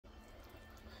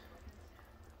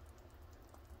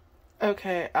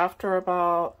Okay, after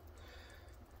about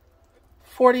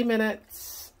 40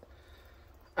 minutes,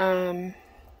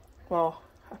 well,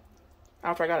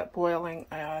 after I got it boiling,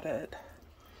 I added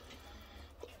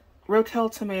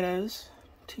Rotel tomatoes,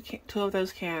 two of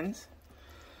those cans.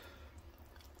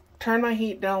 Turned my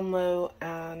heat down low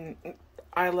and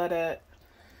I let it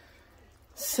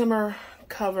simmer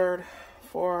covered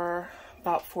for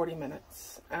about 40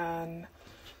 minutes. And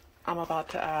I'm about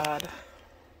to add,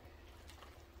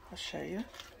 I'll show you,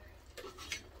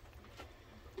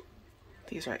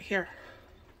 these right here.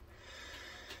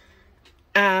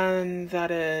 And that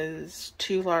is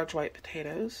 2 large white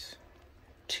potatoes,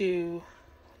 2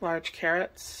 large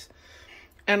carrots,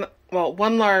 and, well,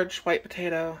 1 large white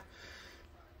potato,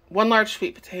 1 large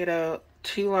sweet potato,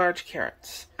 2 large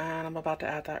carrots. And I'm about to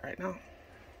add that right now.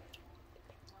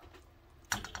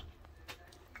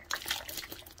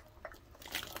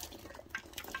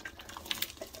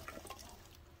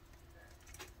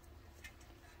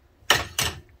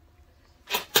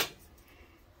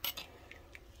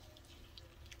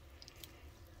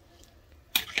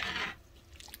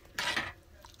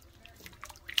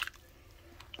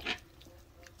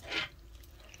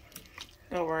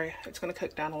 Don't worry, it's going to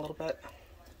cook down a little bit.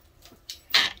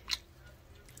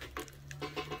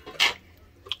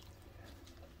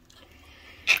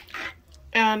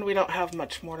 And we don't have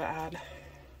much more to add.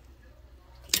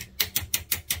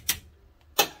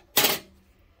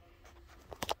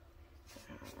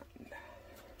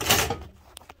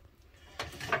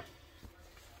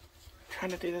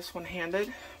 Trying to do this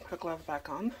one-handed. Put a glove back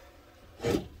on.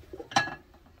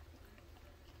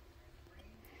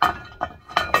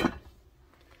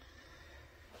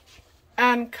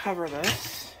 And cover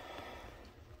this.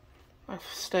 My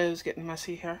stove's getting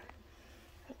messy here.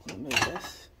 Let me move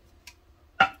this.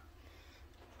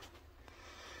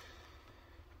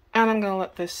 And I'm going to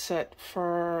let this sit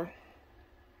for,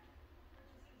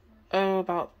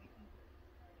 about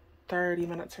 30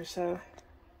 minutes or so.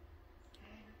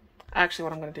 Actually,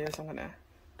 what I'm going to do is I'm going to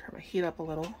turn my heat up a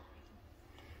little.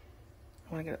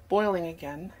 I want to get it boiling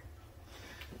again.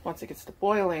 Once it gets to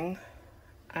boiling,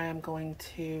 I am going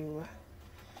to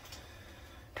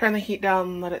turn the heat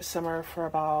down, let it simmer for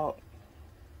about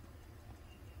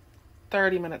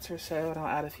 30 minutes or so, and I'll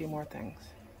add a few more things.